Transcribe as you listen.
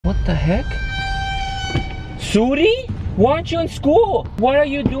What the heck? Suri? Why aren't you in school? What are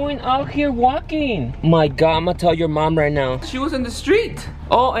you doing out here walking? My God, I'm gonna tell your mom right now. She was in the street.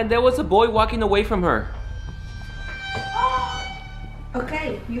 Oh, and there was a boy walking away from her.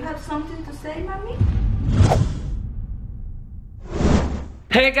 Okay, you have something to say, mommy?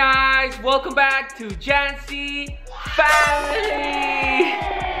 Hey guys, welcome back to Jancy Family.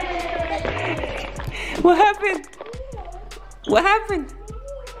 What happened? What happened?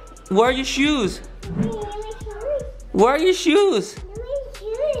 Where are your shoes? Where are your shoes?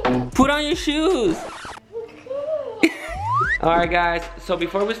 Put on your shoes. Alright guys, so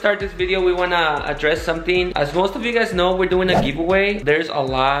before we start this video, we want to address something. As most of you guys know, we're doing a giveaway. There's a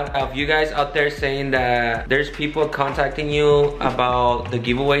lot of you guys out there saying that there's people contacting you about the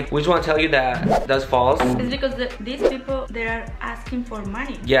giveaway. We just want to tell you that that's false. It's because these people, they are asking for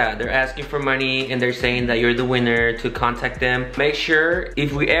money. Yeah, they're asking for money and they're saying that you're the winner to contact them. Make sure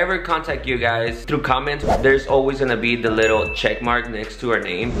if we ever contact you guys through comments, there's always going to be the little check mark next to our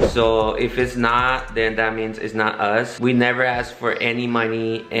name. So if it's not, then that means it's not us. We never ask for any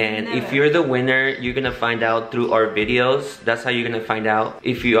money, and if you're the winner, you're gonna find out through our videos. That's how you're gonna find out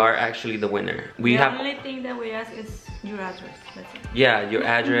if you are actually the winner. The only thing that we ask is your address. That's it. Yeah, your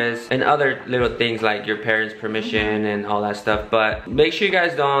address and other little things like your parents' permission and all that stuff. But make sure you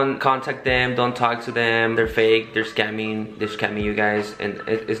guys don't contact them, don't talk to them. They're fake, they're scamming you guys, and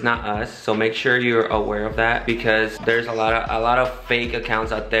it's not us. So make sure you're aware of that, because there's a lot of fake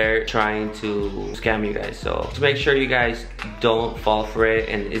accounts out there trying to scam you guys. So just make sure you guys don't fall for it,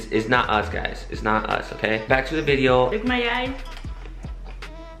 and it's not us, guys. It's not us, okay? Back to the video. Look my eye.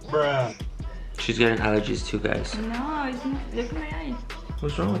 Bruh. She's getting allergies too, guys. No, it's not. Look at my eye.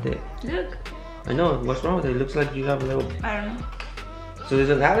 What's wrong with it? Look. I know, what's wrong with it? It looks like you have a little... I don't know. So there's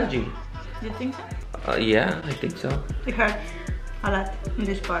an allergy? You think so? Yeah, I think so. It hurts a lot in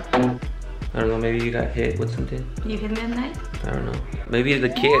this part. I don't know, maybe you got hit with something? You hit me at night? I don't know. Maybe the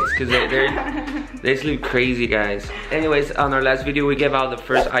kids, because they sleep crazy, guys. Anyways, on our last video, we gave out the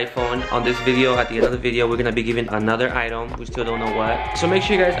first iPhone. On this video, at the end of the video, we're gonna be giving another item. We still don't know what. So make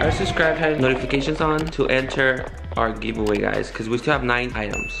sure you guys are subscribed, have notifications on to enter our giveaway, guys, because we still have 9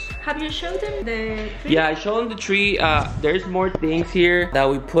 items. Have you showed them the tree? Yeah, I showed them the tree. There's more things here that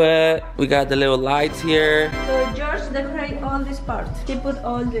we put. We got the little lights here. So George decorate all this part. He put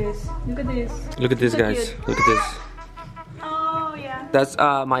all this. Look at this. Look at this, So guys. cute. Look at this. Oh yeah. That's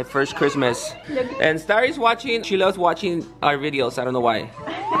my first Christmas. Look. And Starry's watching. She loves watching our videos. I don't know why.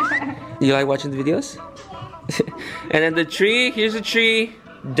 You like watching the videos? And then the tree. Here's the tree.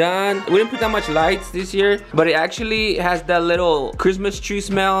 Done. We didn't put that much lights this year, but it actually has that little Christmas tree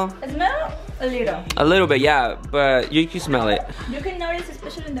smell. It smells a little. A little bit, yeah, but you can smell it. You can notice,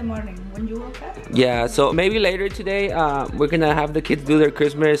 especially in the morning when you wake up. Yeah, so maybe later today, we're gonna have the kids do their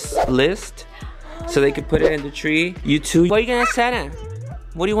Christmas list so they can put it in the tree. You too. What are you gonna ask Santa?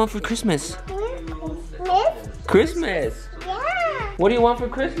 What do you want for Christmas? Christmas? Yeah. What do you want for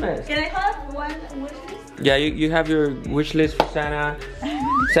Christmas? Can I have one wish list? Yeah, you have your wish list for Santa.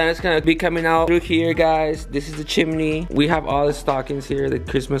 Santa's gonna be coming out through here, guys. This is the chimney. We have all the stockings here, the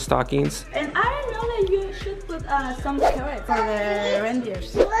Christmas stockings. And I didn't know that you should put some carrots for the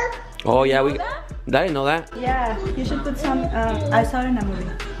reindeers. Oh yeah, You know that? I didn't know that. Yeah, you should put some. I saw it in a movie.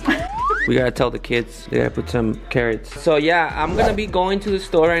 We gotta tell the kids they gotta put some carrots. So yeah, I'm gonna be going to the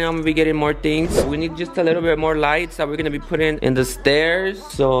store right now. I'm gonna be getting more things. We need just a little bit more lights that we're gonna be putting in the stairs.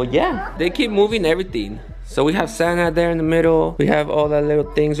 So yeah, they keep moving everything. So we have Santa there in the middle. We have all the little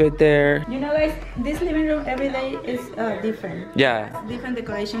things right there. You know, guys, this living room every day is different. Yeah. It's different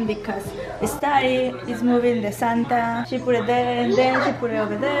decoration because Starry is moving the Santa. She put it there, and then she put it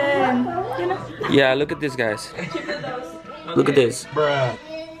over there, and you know. Yeah, look at this, guys. She put those. Look at this. Bruh.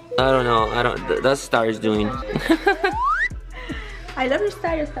 I don't know. That's Star's doing. I love your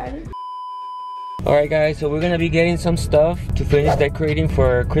Starry. Alright guys, so we're gonna be getting some stuff to finish decorating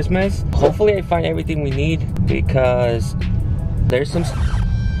for Christmas. Hopefully I find everything we need, because there's some...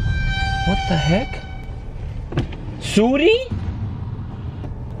 What the heck? Suri?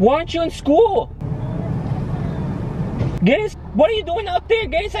 Why aren't you in school? What are you doing out there?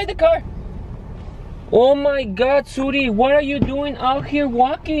 Get inside the car. Oh my God, Suri, what are you doing out here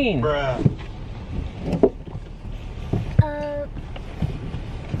walking? Bruh.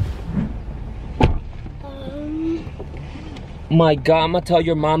 My God, I'm gonna tell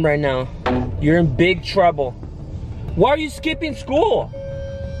your mom right now. You're in big trouble. Why are you skipping school?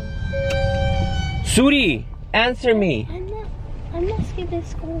 Suri, answer me. I'm not skipping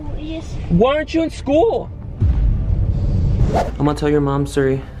school. Yes. Why aren't you in school? I'm gonna tell your mom,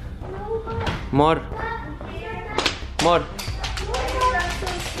 Suri. More.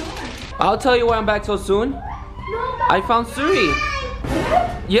 I'll tell you why I'm back so soon. No, I found Suri. What?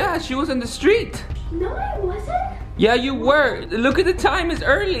 Yeah, she was in the street. no, I wasn't. Yeah, you were. Look at the time, it's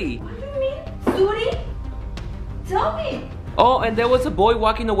early. What do you mean? Suri? Tell me. Oh, and there was a boy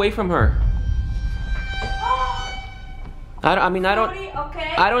walking away from her. I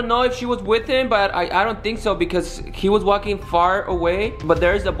don't know if she was with him, but I don't think so because he was walking far away, but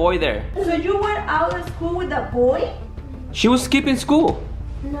there's a boy there. So you went out of school with a boy? She was skipping school.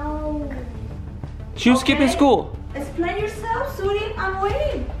 No. She was skipping school. Explain yourself, Suri. I'm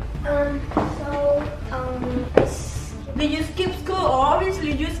waiting. Did you skip school?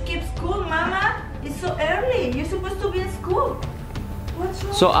 Obviously you skip school, Mama. It's so early. You're supposed to be in school. What's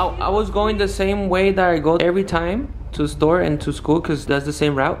wrong? So I was going the same way that I go every time to the store and to school because that's the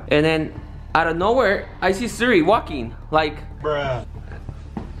same route. And then out of nowhere, I see Suri walking like. Bruh.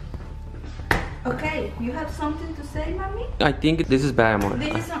 Okay, you have something to say, Mommy? I think this is bad, amor.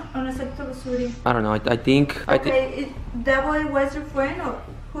 This is unacceptable, Suri. I don't know. I think. Okay, that boy was your friend or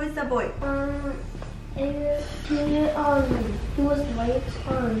who is the boy? He was late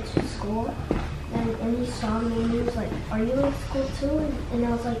to school, and he saw me and he was like, "Are you in school too?" And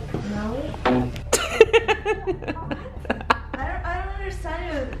I was like, "No." I don't understand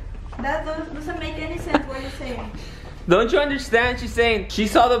you. That doesn't make any sense what you're saying. Don't you understand? She's saying she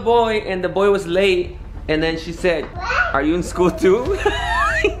saw the boy and the boy was late, and then she said, "Are you in school too?"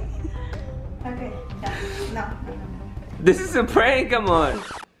 Okay, yeah. No. This is a prank. Come on.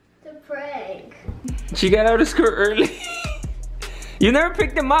 The prank. She got out of school early. You never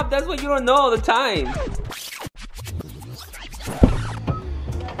picked them up. That's what you don't know the time.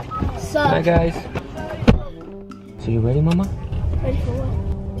 So. Hi guys. So you ready, Mama? Ready for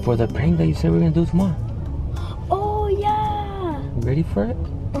what? For the prank that you said we're gonna do tomorrow. Oh yeah. You ready for it?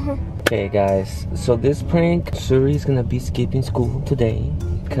 Okay guys, so this prank, Suri's gonna be skipping school today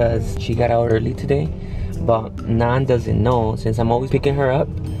because she got out early today. But Nan doesn't know, since I'm always picking her up.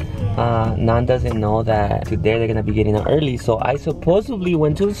 Nan doesn't know that today they're gonna be getting out early. So I supposedly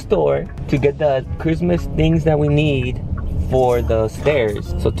went to the store to get the Christmas things that we need for the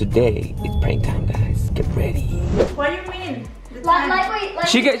stairs. So today it's prank time, guys. Get ready. What do you mean? Like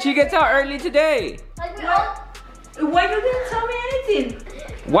She gets out early today. Like we all. Why you didn't tell me anything?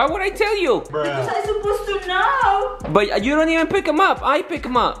 Why would I tell you? Because I'm supposed to know. But you don't even pick them up. I pick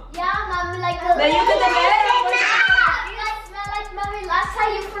them up. Yeah, Mommy, like the. Then you did the You guys smell like Mommy. Last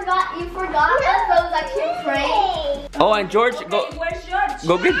time you forgot us, but it was actually a prank. Oh, and George, Okay, go where's George?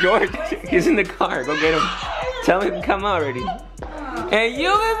 go get George. He's in the car. Go get him. Tell him to come out already. And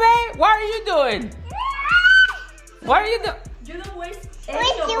you, baby, what are you doing? What are you doing? You don't waste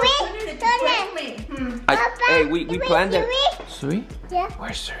any opportunity to prank me. Hey, we planned it. Suri? Yeah.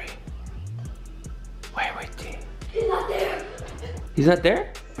 Where's Suri? Where is he? He's not there. He's not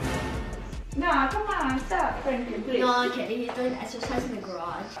there? No, come on, stop pranking, please. No, I'm kidding. He's doing exercise in the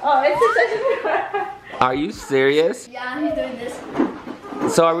garage. Oh, it's Are you serious? Yeah, he's doing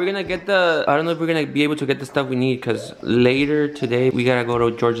this. So are we gonna get the, I don't know if we're gonna be able to get the stuff we need because later today we gotta go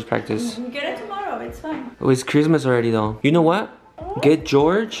to George's practice. Get it tomorrow, it's fine. Oh, it's Christmas already though. You know what? Get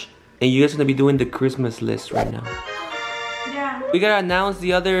George and you guys are gonna be doing the Christmas list right now. Yeah. We gotta announce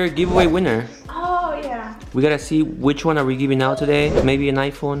the other giveaway winner. Oh, yeah. We gotta see which one are we giving out today. Maybe an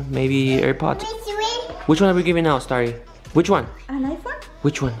iPhone, maybe AirPods. Which one are we giving out, Starry? Which one? An iPhone?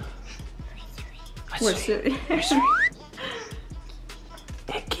 Which one? Where's Suri?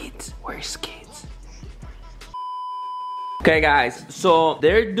 Hey kids, where's kids? Okay guys, so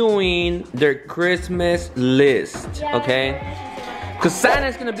they're doing their Christmas list, okay? Cause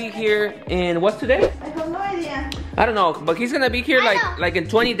Santa's gonna be here in, what's today? I have no idea. I don't know, but he's gonna be here like in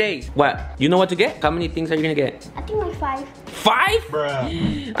 20 days. What? You know what to get? How many things are you gonna get? I think like 5. 5?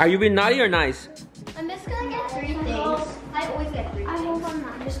 Bruh. Are you being naughty or nice? I'm just gonna get 3 things. I always get 3 things. I hope I'm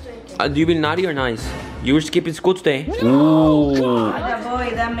not just 3 things. Do you being naughty or nice? You were skipping school today? Ooh. Oh, the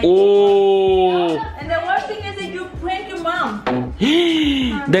boy, that makes Ooh. And the worst thing is that you prank your mom.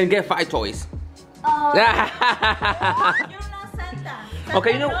 Then get 5 toys. You're not Santa.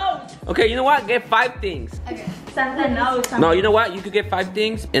 Okay, you know. knows. Okay, you know what? Get 5 things. Okay. Santa knows. No, you know what? You could get 5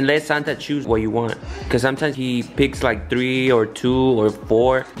 things and let Santa choose what you want. Because sometimes he picks like 3 or 2 or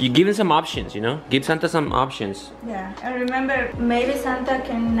 4. You give him some options, you know? Give Santa some options. Yeah, and remember, maybe Santa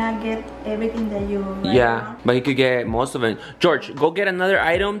cannot get everything that you like. Yeah, but he could get most of it. George, go get another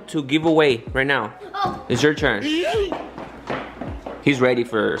item to give away right now. Oh. It's your turn. He's ready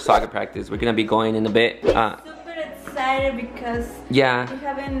for soccer practice. We're gonna be going in a bit. Super excited because Yeah. we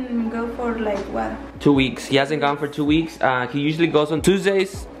haven't go for like what? 2 weeks. He hasn't gone for 2 weeks. He usually goes on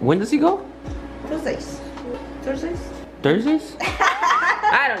Tuesdays. When does he go? Tuesdays. Thursdays? Thursdays?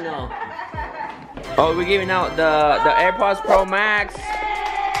 I don't know. Oh, we're giving out the AirPods Pro Max.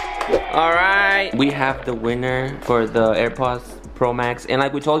 All right, we have the winner for the AirPods Pro Max, and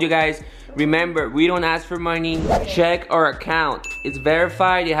like we told you guys, remember, we don't ask for money. Check our account. It's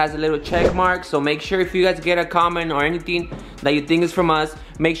verified. It has a little check mark. So make sure if you guys get a comment or anything that you think is from us,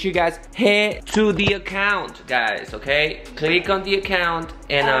 make sure you guys head to the account, guys, okay? Click on the account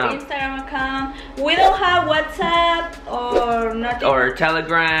and our Instagram account. We don't have WhatsApp or nothing. Or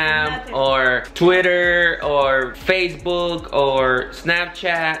Telegram, nothing. Or Twitter, or Facebook, or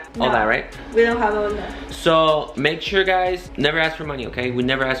Snapchat, no, all that, right? We don't have all that. So make sure, guys, never ask for money, okay? We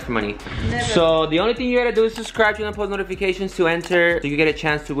never ask for money. Never. So the only thing you gotta do is subscribe to the post notifications to enter, so you get a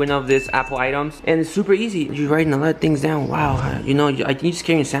chance to win all of these Apple items. And it's super easy. You're writing a lot of things down. Wow, you know, I think you're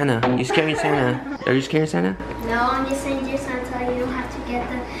scaring Santa. You're scaring Santa. Are you scaring Santa? No, I'm just saying, dear Santa, you don't have to get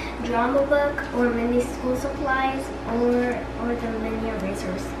the drama book or mini school supplies or the mini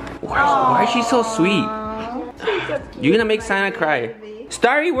erasers. Why is she so sweet? You're gonna make Santa cry.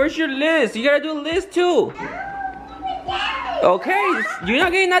 Starry, where's your list? You gotta do a list too. Okay, you're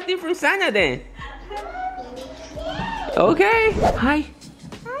not getting nothing from Santa then. Okay. Hi.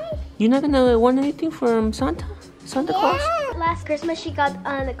 Hi. You're not gonna want anything from Santa Claus? Last Christmas she got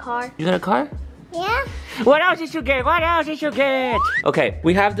a car. You got a car? Yeah. What else did you get? What else did you get? Okay,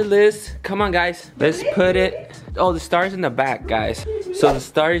 we have the list. Come on, guys. Let's put it. Oh, the star's in the back, guys. So the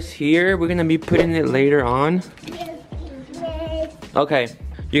star is here. We're gonna be putting it later on. Okay.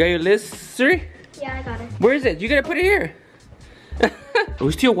 You got your list, Suri? Yeah, I got it. Where is it? You gotta put it here.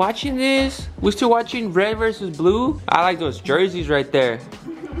 We're still watching this. We're still watching red versus blue. I like those jerseys right there.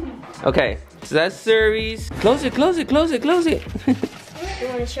 Okay, so that's Suri's. Close it, close it, close it, close it. You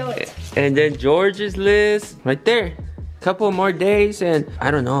want to show it? And then George's list right there. Couple more days and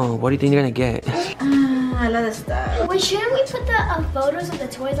I don't know. What do you think you're gonna get? I love the star. Wait, shouldn't we put the photos of the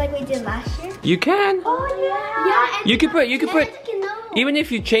toys like we did last year? You can. Oh yeah. Yeah. And You could put. know. Even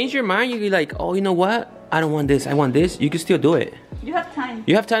if you change your mind, you can be like, oh, you know what? I don't want this. I want this. You can still do it. You have time.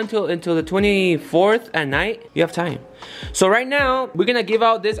 You have time until the 24th at night. You have time. So right now, we're gonna give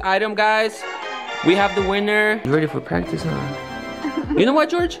out this item, guys. We have the winner. You ready for practice, huh? You know what,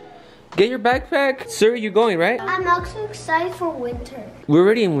 George? Get your backpack. Sir, you're going, right? I'm not so excited for winter. We're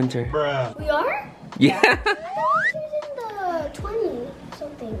already in winter. Bruh. We are? Yeah. I thought it was in the 20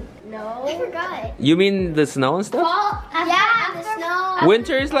 something. No. I forgot. You mean the snow and stuff? Fall, yeah, the snow.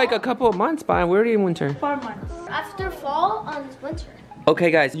 Winter is like a couple of months, but we're already in winter. 4 months. After fall, it's winter.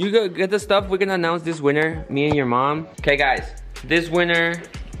 Okay, guys, you go get the stuff. We're gonna announce this winner, me and your mom. Okay, guys, this winner.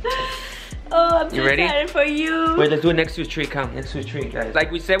 Oh, I'm You too ready? excited for you. Wait, let's do it next to a tree. Come, next to a tree, guys.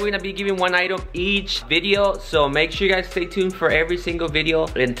 Like we said, we're gonna be giving one item each video, so make sure you guys stay tuned for every single video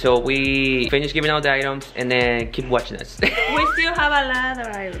until we finish giving out the items, and then keep watching us. We still have a lot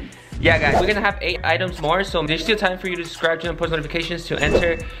of items. Yeah, guys, we're gonna have 8 items more, so there's still time for you to subscribe to and post notifications to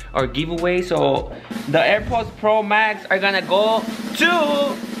enter our giveaway. So the AirPods Pro Max are gonna go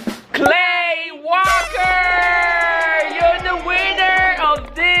to Clay Walker. You're the winner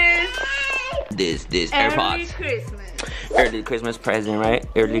of this AirPods. Early Christmas present, right?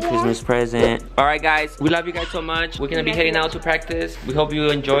 Early Christmas present. All right, guys, we love you guys so much. We're gonna be heading out to practice. We hope you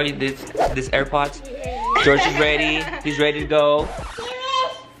enjoy this AirPods. George is ready. He's ready to go.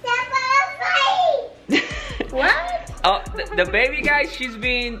 What? Oh, the baby, guys, she's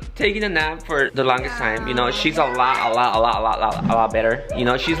been taking a nap for the longest time. You know, she's a lot better. You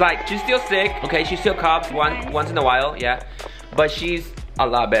know, she's still sick. Okay, she still coughs once in a while, yeah. But she's a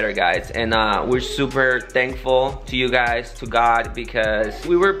lot better, guys. And we're super thankful to you guys, to God, because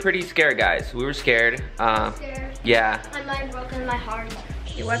we were pretty scared, guys. We were scared. Yeah. My mind broke in my heart.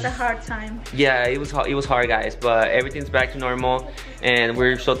 It was a hard time. Yeah, it was hard, guys, but everything's back to normal, and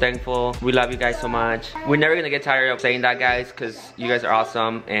we're so thankful. We love you guys so much. We're never gonna get tired of saying that, guys, because you guys are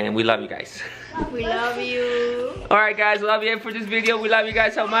awesome, and we love you guys. We love you. All right, guys, we love you for this video. We love you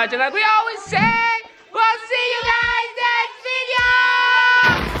guys so much, and like we always say, we'll see you guys